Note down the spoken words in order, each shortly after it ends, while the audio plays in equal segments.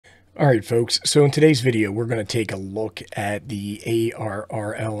All right, folks. So in today's video, we're going to take a look at the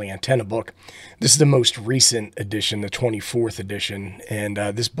ARRL Antenna Book. This is the most recent edition, the 24th edition, and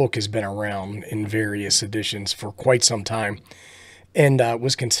this book has been around in various editions for quite some time and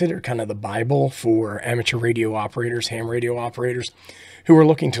was considered kind of the Bible for amateur radio operators, ham radio operators, who are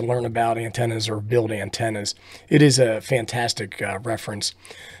looking to learn about antennas or build antennas. It is a fantastic reference.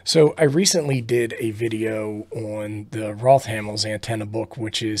 So I recently did a video on the Roth-Hamel's Antenna Book,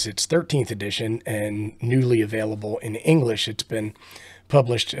 which is its 13th edition and newly available in English. It's been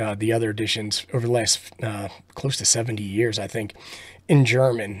published, the other editions, over the last close to 70 years, I think, in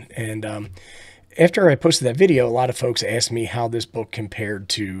German. And after I posted that video, a lot of folks asked me how this book compared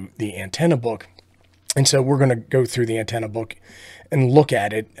to the Antenna Book. And so we're going to go through the Antenna Book and look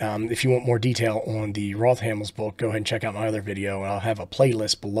at it. If you want more detail on the Roth-Hamel's book, go ahead and check out my other video. I'll have a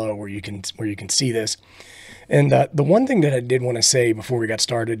playlist below where you can see this. And the one thing that I did want to say before we got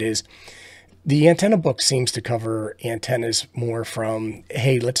started is the Antenna Book seems to cover antennas more from,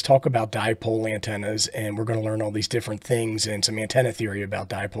 hey, let's talk about dipole antennas, and we're going to learn all these different things and some antenna theory about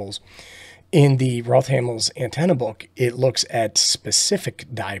dipoles. In the Roth-Hamel's Antenna Book, it looks at specific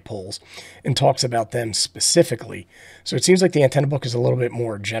dipoles and talks about them specifically. So it seems like the Antenna Book is a little bit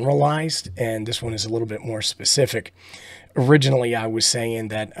more generalized, and this one is a little bit more specific. Originally, I was saying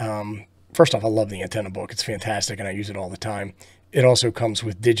that, first off, I love the Antenna Book. It's fantastic, and I use it all the time. It also comes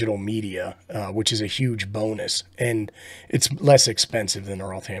with digital media, which is a huge bonus, and it's less expensive than the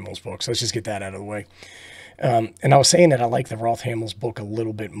Roth-Hamel's book. So let's just get that out of the way. And I was saying that I like the Roth-Hamel's book a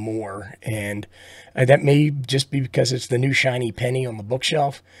little bit more, and that may just be because it's the new shiny penny on the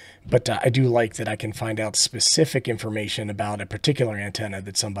bookshelf, but I do like that I can find out specific information about a particular antenna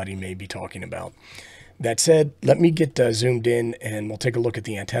that somebody may be talking about. That said, let me get zoomed in, and we'll take a look at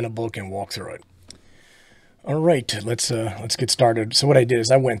the Antenna Book and walk through it. All right, let's get started. So what I did is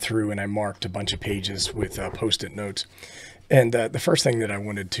I went through and I marked a bunch of pages with Post-it notes. And the first thing that I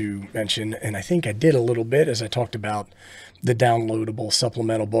wanted to mention, and I think I did a little bit, as I talked about the downloadable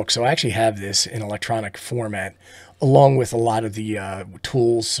supplemental book. So I actually have this in electronic format, along with a lot of the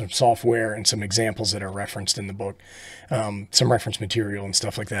tools, some software, and some examples that are referenced in the book, some reference material and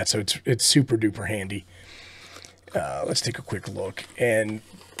stuff like that. So it's super duper handy. Let's take a quick look, and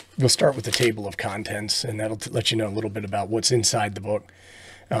we'll start with the table of contents, and that'll let you know a little bit about what's inside the book.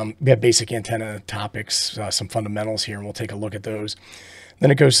 We have basic antenna topics, some fundamentals here, and we'll take a look at those.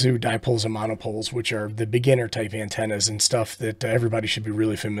 Then it goes through dipoles and monopoles, which are the beginner type antennas and stuff that everybody should be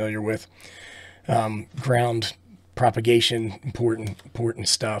really familiar with. Ground propagation, important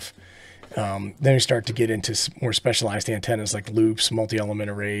stuff. Then we start to get into more specialized antennas like loops, multi-element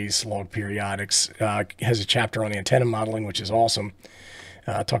arrays, log periodics. Has a chapter on antenna modeling, which is awesome.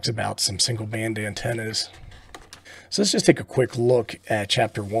 Talks about some single band antennas. So let's just take a quick look at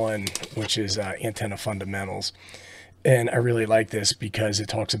Chapter 1, which is Antenna Fundamentals. And I really like this because it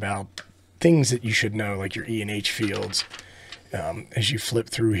talks about things that you should know, like your E and H fields. As you flip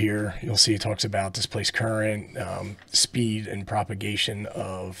through here, you'll see it talks about displaced current, speed and propagation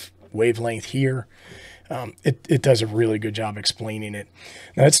of wavelength here. It does a really good job explaining it.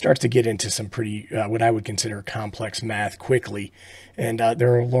 Now it starts to get into some pretty, what I would consider complex math quickly. And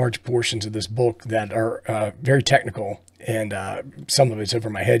there are large portions of this book that are very technical, and some of it's over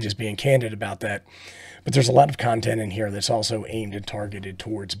my head just being candid about that. But there's a lot of content in here that's also aimed and targeted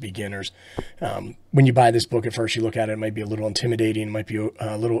towards beginners. When you buy this book at first, you look at it, it might be a little intimidating, it might be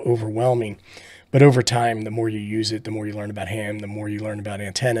a little overwhelming. But over time, the more you use it, the more you learn about ham, the more you learn about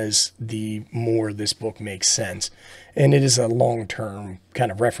antennas, the more this book makes sense. And it is a long-term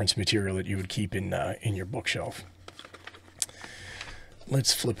kind of reference material that you would keep in your bookshelf.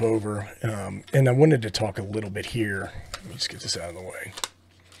 Let's flip over. And I wanted to talk a little bit here. Let me just get this out of the way.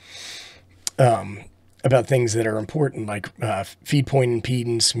 About things that are important, like feed point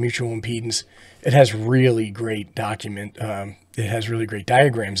impedance, mutual impedance. It has really great it has really great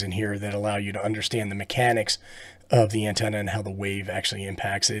diagrams in here that allow you to understand the mechanics of the antenna and how the wave actually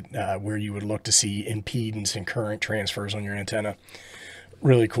impacts it, where you would look to see impedance and current transfers on your antenna.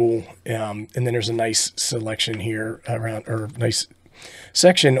 Really cool. And then there's a nice selection here around, or nice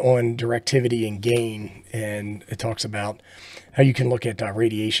section on directivity and gain, and it talks about how you can look at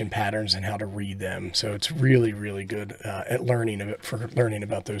radiation patterns and how to read them. So it's really, really good at learning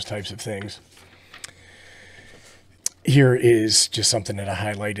about those types of things. Here is just something that I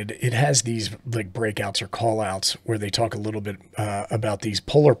highlighted. It has these like breakouts or callouts where they talk a little bit about these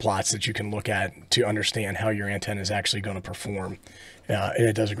polar plots that you can look at to understand how your antenna is actually going to perform. And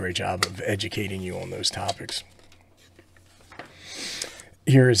it does a great job of educating you on those topics.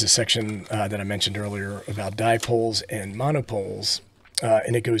 Here is a section that I mentioned earlier about dipoles and monopoles.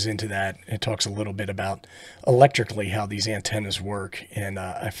 and it goes into that. It talks a little bit about electrically how these antennas work, and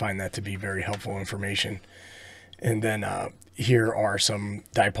I find that to be very helpful information. And then here are some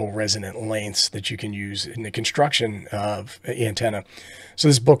dipole resonant lengths that you can use in the construction of an antenna. So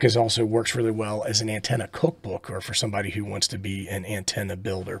this book also works really well as an antenna cookbook, or for somebody who wants to be an antenna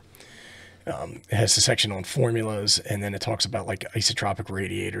builder. It has a section on formulas, and then it talks about like isotropic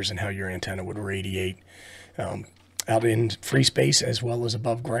radiators and how your antenna would radiate out in free space as well as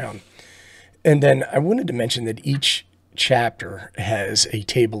above ground. And then I wanted to mention that each chapter has a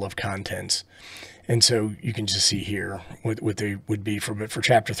table of contents. And so you can just see here what they would be for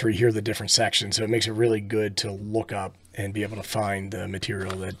chapter 3. Here are the different sections. So it makes it really good to look up and be able to find the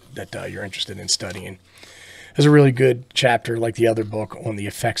material that you're interested in studying. There's a really good chapter, like the other book, on the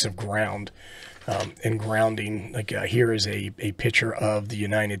effects of ground and grounding. Like here is a picture of the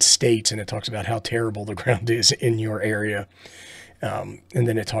United States, and it talks about how terrible the ground is in your area. And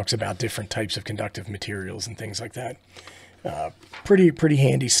then it talks about different types of conductive materials and things like that. Pretty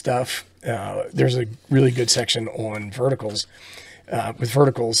handy stuff. There's a really good section on verticals. With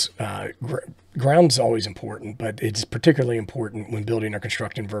verticals, ground's always important, but it's particularly important when building or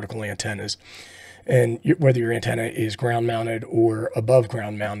constructing vertical antennas. And whether your antenna is ground mounted or above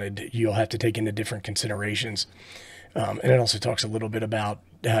ground mounted, you'll have to take into different considerations. And it also talks a little bit about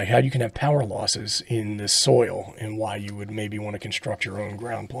how you can have power losses in the soil and why you would maybe want to construct your own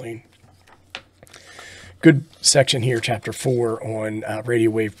ground plane. Good section here, chapter 4, on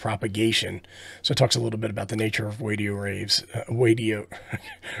radio wave propagation. So it talks a little bit about the nature of radio waves,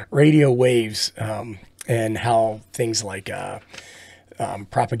 and how things like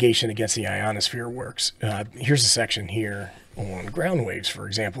propagation against the ionosphere works. Here's a section here on ground waves, for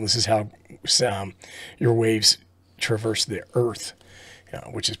example. This is how your waves traverse the Earth,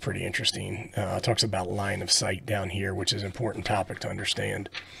 which is pretty interesting. It talks about line of sight down here, which is an important topic to understand.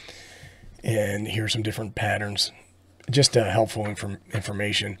 And here's some different patterns, just helpful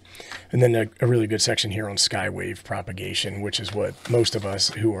information. And then a really good section here on skywave propagation, which is what most of us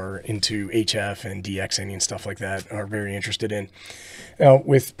who are into HF and DXing and stuff like that are very interested in. Now,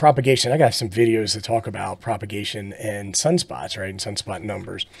 with propagation, I got some videos that talk about propagation and sunspots, right, and sunspot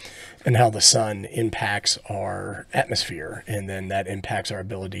numbers, and how the sun impacts our atmosphere, and then that impacts our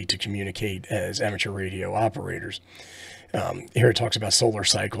ability to communicate as amateur radio operators. Here it talks about solar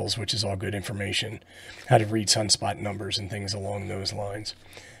cycles, which is all good information, how to read sunspot numbers and things along those lines.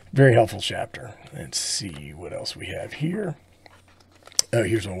 Very helpful chapter. Let's see what else we have here. Oh,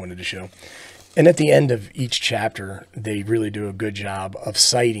 here's what I wanted to show. And at the end of each chapter, they really do a good job of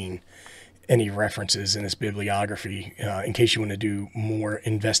citing any references in this bibliography in case you want to do more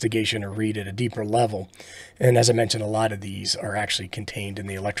investigation or read at a deeper level. And as I mentioned, a lot of these are actually contained in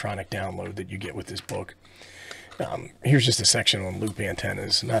the electronic download that you get with this book. Here's just a section on loop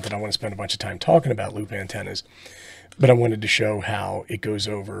antennas. Not that I want to spend a bunch of time talking about loop antennas, but I wanted to show how it goes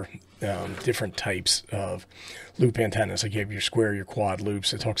over different types of loop antennas. Like you have your square, your quad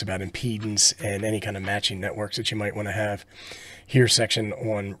loops. It talks about impedance and any kind of matching networks that you might want to have. Here's a section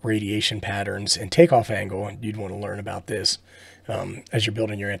on radiation patterns and takeoff angle. You'd want to learn about this as you're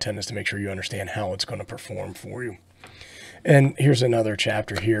building your antennas to make sure you understand how it's going to perform for you. And here's another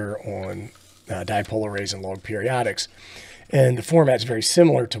chapter here on dipole arrays and log periodics. And the format's very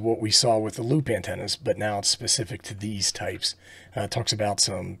similar to what we saw with the loop antennas, but now it's specific to these types. It talks about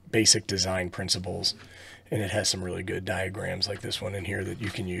some basic design principles, and it has some really good diagrams like this one in here that you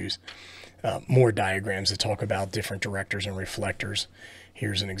can use. More diagrams that talk about different directors and reflectors.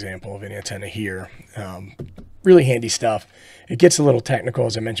 Here's an example of an antenna here. Really handy stuff. It gets a little technical,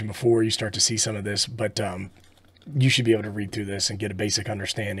 as I mentioned before. You start to see some of this, but you should be able to read through this and get a basic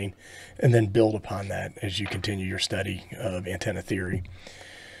understanding and then build upon that as you continue your study of antenna theory.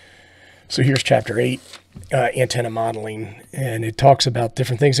 So here's chapter 8, antenna modeling, and it talks about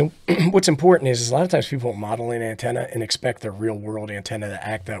different things. And what's important is a lot of times people model an antenna and expect their real world antenna to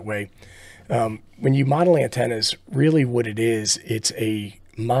act that way. When you model antennas, really what it is, it's a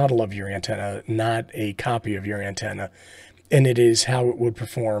model of your antenna, not a copy of your antenna. And it is how it would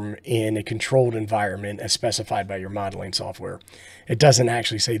perform in a controlled environment as specified by your modeling software. It doesn't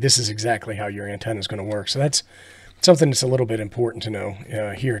actually say this is exactly how your antenna is going to work. So that's something that's a little bit important to know.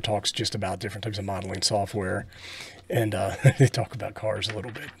 Here it talks just about different types of modeling software, and they talk about cars a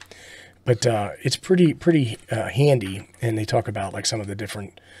little bit. But it's pretty handy, and they talk about like some of the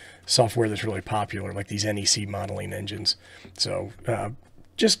different software that's really popular, like these NEC modeling engines. So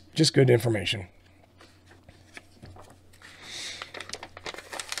just good information.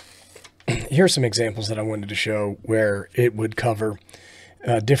 Here's some examples that I wanted to show where it would cover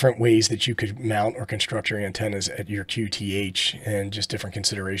different ways that you could mount or construct your antennas at your QTH, and just different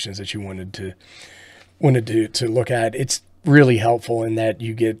considerations that you wanted to look at. It's really helpful in that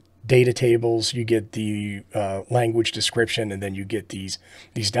you get data tables, you get the language description, and then you get these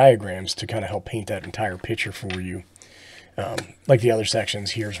diagrams to kind of help paint that entire picture for you. Like the other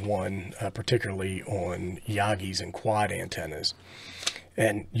sections, here's one particularly on Yagis and quad antennas.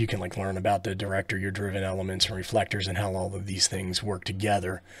 And you can like learn about the director, your driven elements and reflectors, and how all of these things work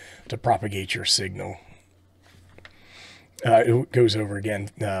together to propagate your signal. It goes over again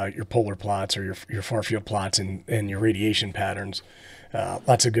your polar plots or your far field plots and your radiation patterns.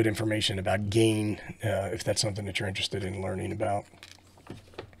 Lots of good information about gain, if that's something that you're interested in learning about.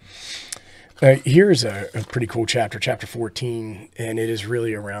 Here's a pretty cool chapter, chapter 14, and it is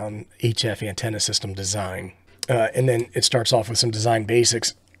really around HF antenna system design. And then it starts off with some design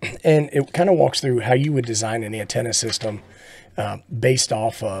basics, and it kind of walks through how you would design an antenna system based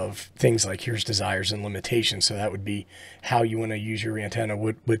off of things like here's desires and limitations. So that would be how you want to use your antenna,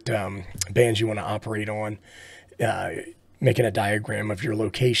 what bands you want to operate on, making a diagram of your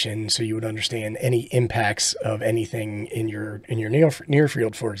location so you would understand any impacts of anything in your near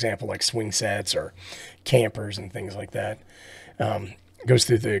field, for example, like swing sets or campers and things like that. Goes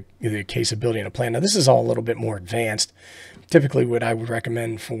through the case of building a plan. Now, this is all a little bit more advanced. Typically, what I would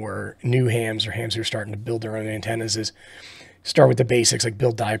recommend for new hams or hams who are starting to build their own antennas is start with the basics, like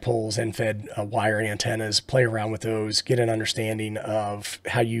build dipoles, end-fed wire antennas, play around with those, get an understanding of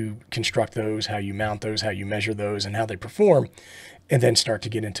how you construct those, how you mount those, how you measure those, and how they perform, and then start to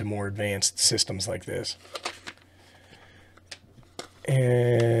get into more advanced systems like this.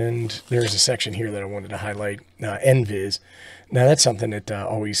 And there's a section here that I wanted to highlight, NVIS. Now, that's something that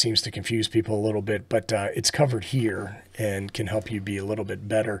always seems to confuse people a little bit, but it's covered here and can help you be a little bit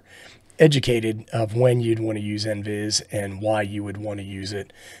better educated of when you'd want to use NVIS and why you would want to use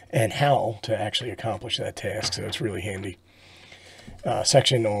it and how to actually accomplish that task. So it's really handy.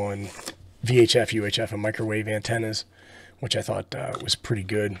 Section on VHF, UHF, and microwave antennas, which I thought was pretty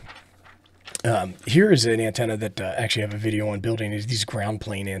good. Here is an antenna that actually have a video on building these ground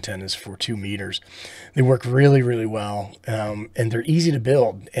plane antennas for 2 meters. They work really, really well, and they're easy to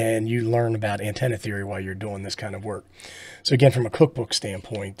build, and you learn about antenna theory while you're doing this kind of work. So again, from a cookbook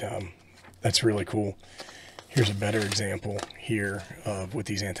standpoint, that's really cool. Here's a better example here of what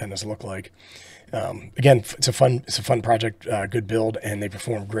these antennas look like. Again, it's a fun project, good build, and they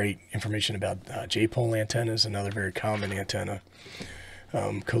perform great. Information about J-pole antennas, another very common antenna.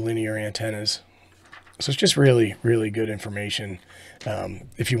 Collinear antennas. So it's just really, really good information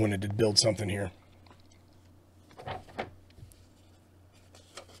if you wanted to build something here.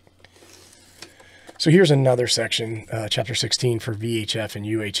 So here's another section, chapter 16 for VHF and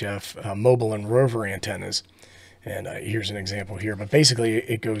UHF, mobile and rover antennas. And here's an example here, but basically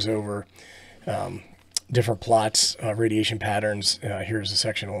it goes over different plots, radiation patterns. Here's a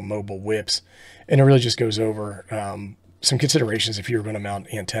section on mobile whips, and it really just goes over some considerations if you're going to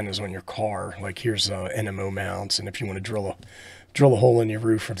mount antennas on your car. Like here's NMO mounts, and if you want to drill a hole in your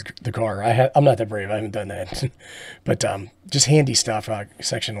roof of the car. I'm not that brave. I haven't done that. But just handy stuff.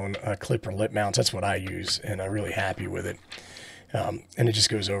 Section on clip or lip mounts. That's what I use, and I'm really happy with it. And it just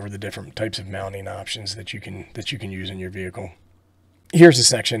goes over the different types of mounting options that you can use in your vehicle. Here's a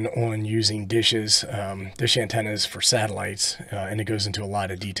section on using dishes, dish antennas for satellites, and it goes into a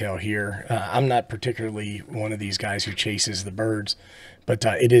lot of detail here. I'm not particularly one of these guys who chases the birds, but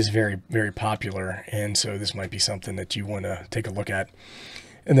it is very, very popular, and so this might be something that you want to take a look at.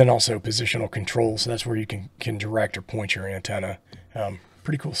 And then also positional control, so that's where you can direct or point your antenna.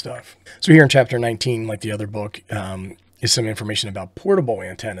 Pretty cool stuff. So here in chapter 19, like the other book, is some information about portable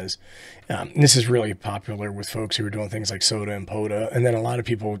antennas. And this is really popular with folks who are doing things like SOTA and POTA. And then a lot of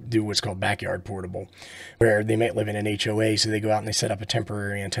people do what's called backyard portable, where they might live in an HOA, so they go out and they set up a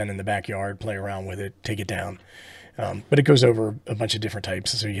temporary antenna in the backyard, play around with it, take it down. But it goes over a bunch of different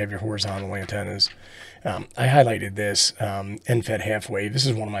types. So you have your horizontal antennas. I highlighted this end-fed half wave. This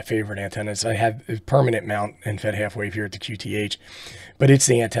is one of my favorite antennas. I have a permanent mount end-fed half wave here at the QTH, but it's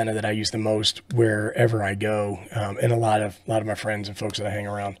the antenna that I use the most wherever I go. And a lot of my friends and folks that I hang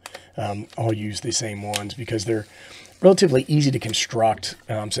around all use the same ones because they're relatively easy to construct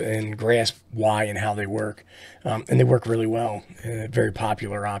and grasp why and how they work. And they work really well. A very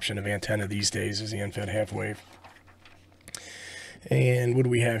popular option of antenna these days is the end-fed half wave. And what do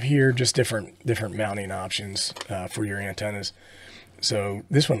we have here? Just different mounting options for your antennas. So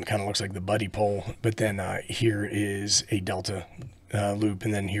this one kind of looks like the buddy pole, but then here is a delta loop,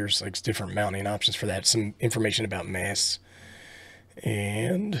 and then here's like different mounting options for that. Some information about masts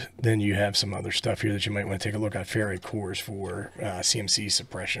And then you have some other stuff here that you might want to take a look at. Ferrite cores for CMC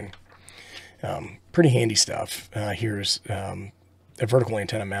suppression. Pretty handy stuff. Here's a vertical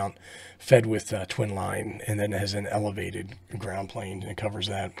antenna mount fed with twin line, and then it has an elevated ground plane, and it covers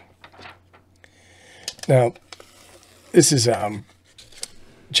that. Now, this is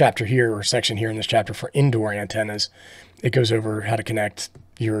chapter here, or section here in this chapter for indoor antennas. It goes over how to connect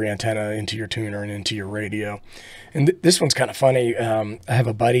your antenna into your tuner and into your radio. And this one's kind of funny. I have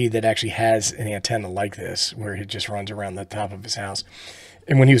a buddy that actually has an antenna like this, where he just runs around the top of his house.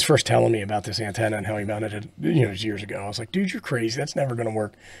 And when he was first telling me about this antenna and how he mounted it, you know, years ago, I was like, dude, you're crazy. That's never going to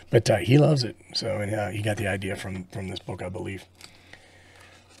work. But he loves it. So and, he got the idea from this book, I believe.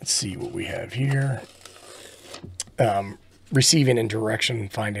 Let's see what we have here. Receiving and direction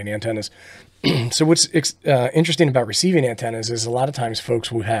finding antennas. So what's interesting about receiving antennas is a lot of times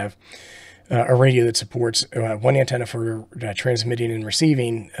folks will have a radio that supports one antenna for transmitting and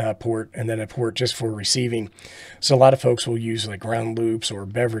receiving port, and then a port just for receiving. So a lot of folks will use like ground loops or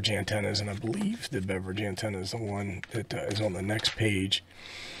beverage antennas, and I believe the beverage antenna is the one that is on the next page.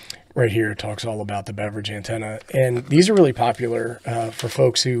 Right here, it talks all about the beverage antenna. And these are really popular for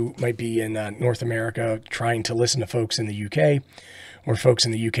folks who might be in North America trying to listen to folks in the UK, or folks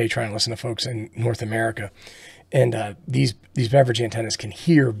in the UK trying to listen to folks in North America. And these beverage antennas can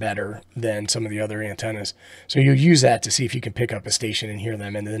hear better than some of the other antennas. So you'll use that to see if you can pick up a station and hear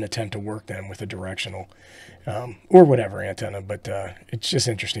them, and then attempt to work them with a directional or whatever antenna. But it's just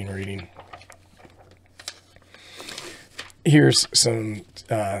interesting reading. Here's some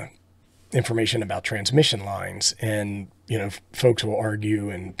information about transmission lines, and you know, folks will argue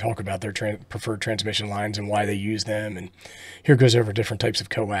and talk about their preferred transmission lines and why they use them. And here goes over different types of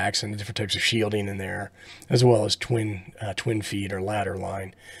coax and different types of shielding in there, as well as twin feed or ladder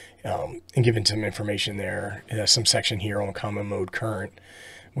line, and given some information there. Some section here on common mode current,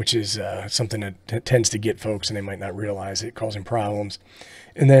 which is something that tends to get folks, and they might not realize it, causing problems.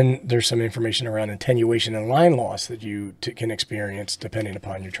 And then there's some information around attenuation and line loss that you can experience depending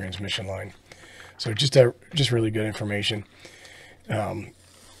upon your transmission line. So just really good information.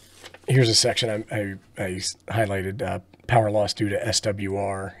 Here's a section I highlighted, power loss due to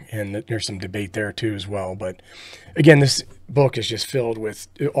SWR, and there's some debate there too as well. But again, this book is just filled with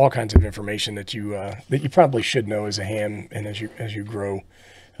all kinds of information that you probably should know as a ham and as you grow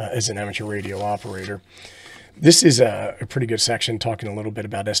as an amateur radio operator. This is a pretty good section talking a little bit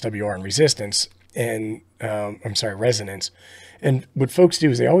about SWR and resistance, and resonance. And what folks do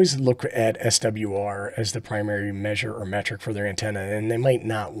is they always look at SWR as the primary measure or metric for their antenna, and they might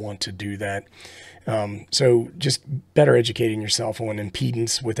not want to do that. So just better educating yourself on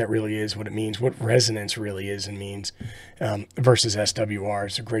impedance, what that really is, what it means, what resonance really is and means, versus SWR.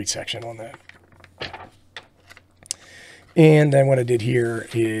 It's a great section on that. And then what I did here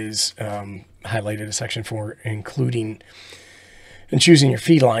is highlighted a section for including and choosing your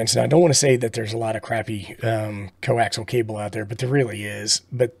feed lines. Now, I don't want to say that there's a lot of crappy coaxial cable out there, but there really is.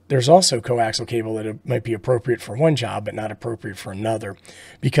 But there's also coaxial cable that might be appropriate for one job, but not appropriate for another,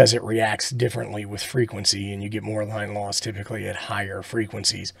 because it reacts differently with frequency, and you get more line loss typically at higher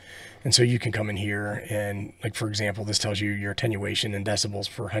frequencies. And so you can come in here and, like, for example, this tells you your attenuation in decibels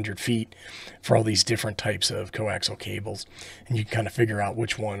per 100 feet for all these different types of coaxial cables. And you can kind of figure out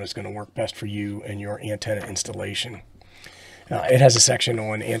which one is going to work best for you and your antenna installation. It has a section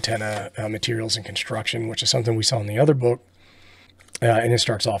on antenna materials and construction, which is something we saw in the other book. And it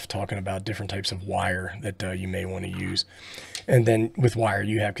starts off talking about different types of wire that you may want to use. And then with wire,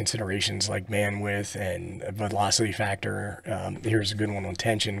 you have considerations like bandwidth and velocity factor. Here's a good one on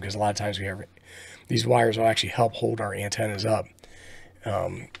tension, because a lot of times we have these wires will actually help hold our antennas up.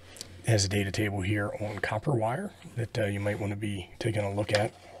 It has a data table here on copper wire that you might want to be taking a look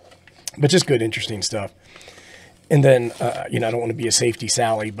at. But just good, interesting stuff. And then, I don't want to be a safety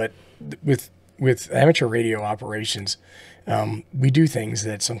Sally, but with amateur radio operations, we do things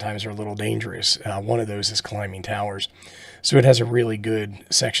that sometimes are a little dangerous. One of those is climbing towers. So it has a really good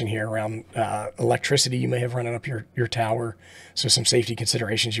section here around electricity you may have running up your tower. So some safety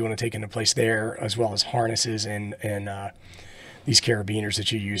considerations you want to take into place there, as well as harnesses and these carabiners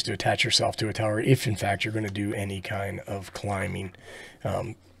that you use to attach yourself to a tower, if in fact you're going to do any kind of climbing.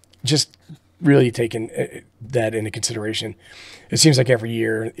 Just really taking that into consideration. It seems like every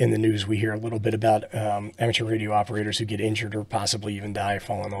year in the news we hear a little bit about amateur radio operators who get injured or possibly even die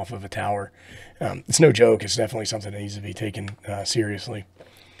falling off of a tower. It's no joke. It's definitely something that needs to be taken seriously.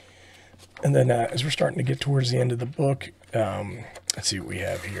 And then as we're starting to get towards the end of the book, let's see what we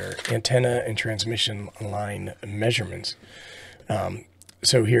have here. Antenna and transmission line measurements.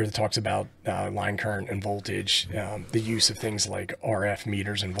 So here it talks about line current and voltage, the use of things like RF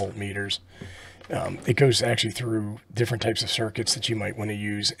meters and voltmeters. It goes actually through different types of circuits that you might want to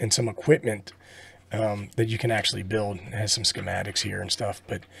use and some equipment that you can actually build. It has some schematics here and stuff,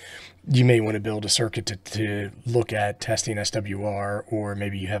 but you may want to build a circuit to look at testing SWR, or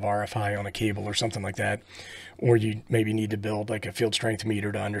maybe you have RFI on a cable or something like that, or you maybe need to build like a field strength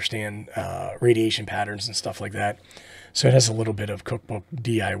meter to understand radiation patterns and stuff like that. So it has a little bit of cookbook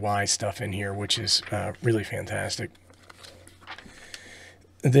DIY stuff in here, which is really fantastic.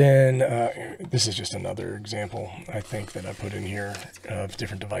 Then this is just another example, I think, that I put in here of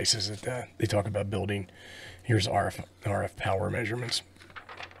different devices that they talk about building. Here's RF power measurements.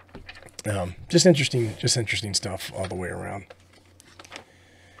 Just interesting stuff all the way around.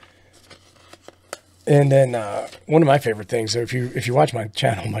 And then one of my favorite things, so if you watch my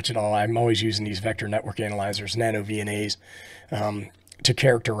channel much at all, I'm always using these vector network analyzers, nano VNAs, to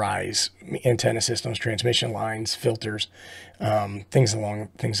characterize antenna systems, transmission lines, filters, things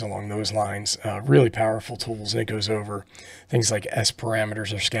along those lines. Really powerful tools, and it goes over things like S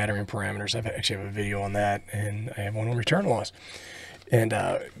parameters or scattering parameters. I actually have a video on that, and I have one on return loss. And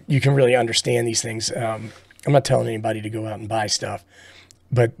you can really understand these things. I'm not telling anybody to go out and buy stuff,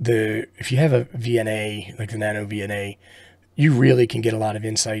 but if you have a VNA, like the nano VNA, you really can get a lot of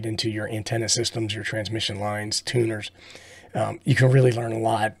insight into your antenna systems, your transmission lines, tuners. You can really learn a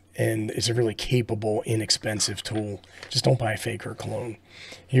lot, and it's a really capable, inexpensive tool. Just don't buy a fake or a clone.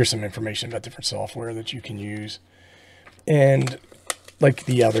 Here's some information about different software that you can use. And like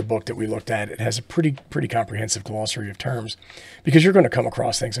the other book that we looked at, it has a pretty comprehensive glossary of terms, because you're going to come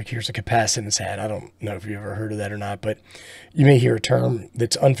across things like, here's a capacitance hat. I don't know if you've ever heard of that or not, but you may hear a term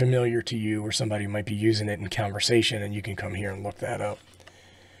that's unfamiliar to you, or somebody might be using it in conversation, and you can come here and look that up.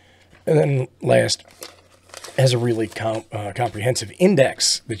 And then last, has a really comprehensive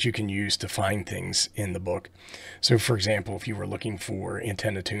index that you can use to find things in the book. So, for example, if you were looking for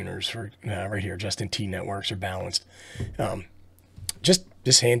antenna tuners for right here, just in T networks or balanced,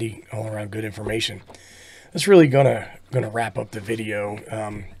 just handy all around good information. That's really gonna wrap up the video.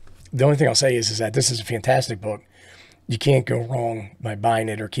 The only thing I'll say is that this is a fantastic book. You can't go wrong by buying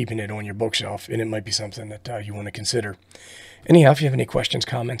it or keeping it on your bookshelf, and it might be something that you want to consider. Anyhow, if you have any questions,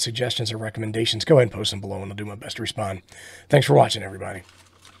 comments, suggestions, or recommendations, go ahead and post them below, and I'll do my best to respond. Thanks for watching, everybody.